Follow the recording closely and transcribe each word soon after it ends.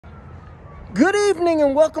Good evening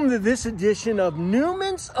and welcome to this edition of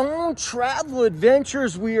Newman's Own Travel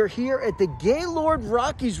Adventures. We are here at the Gaylord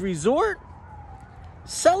Rockies Resort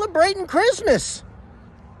celebrating Christmas.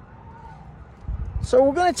 So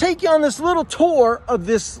we're going to take you on this little tour of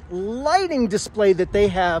this lighting display that they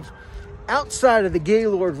have outside of the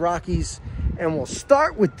Gaylord Rockies. And we'll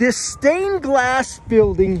start with this stained glass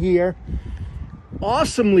building here.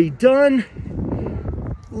 Awesomely done.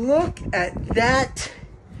 Look at that.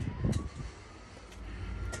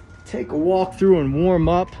 Take a walk through and warm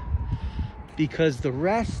up because the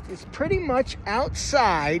rest is pretty much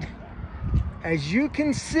outside. As you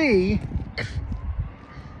can see,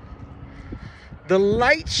 the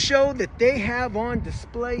light show that they have on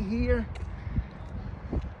display here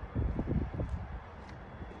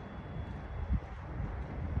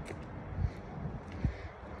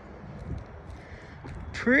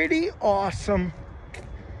pretty awesome.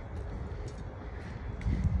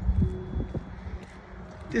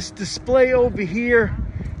 This display over here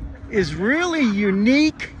is really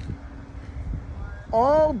unique.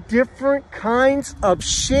 All different kinds of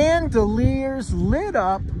chandeliers lit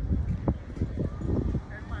up.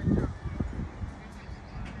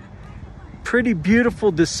 Pretty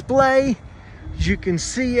beautiful display. As you can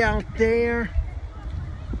see out there,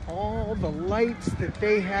 all the lights that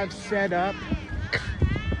they have set up.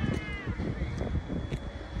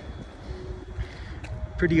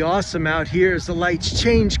 Pretty awesome out here as the lights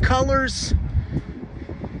change colors.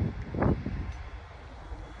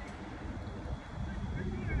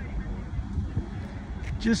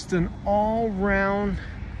 Just an all-round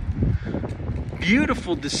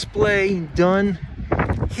beautiful display done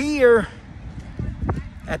here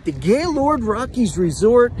at the Gaylord Rockies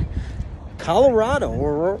Resort, Colorado,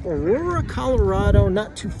 or Aurora, Colorado,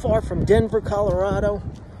 not too far from Denver, Colorado.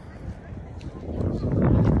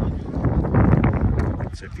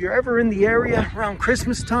 So if you're ever in the area around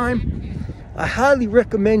Christmas time, I highly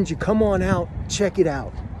recommend you come on out, check it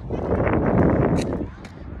out.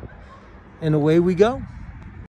 And away we go.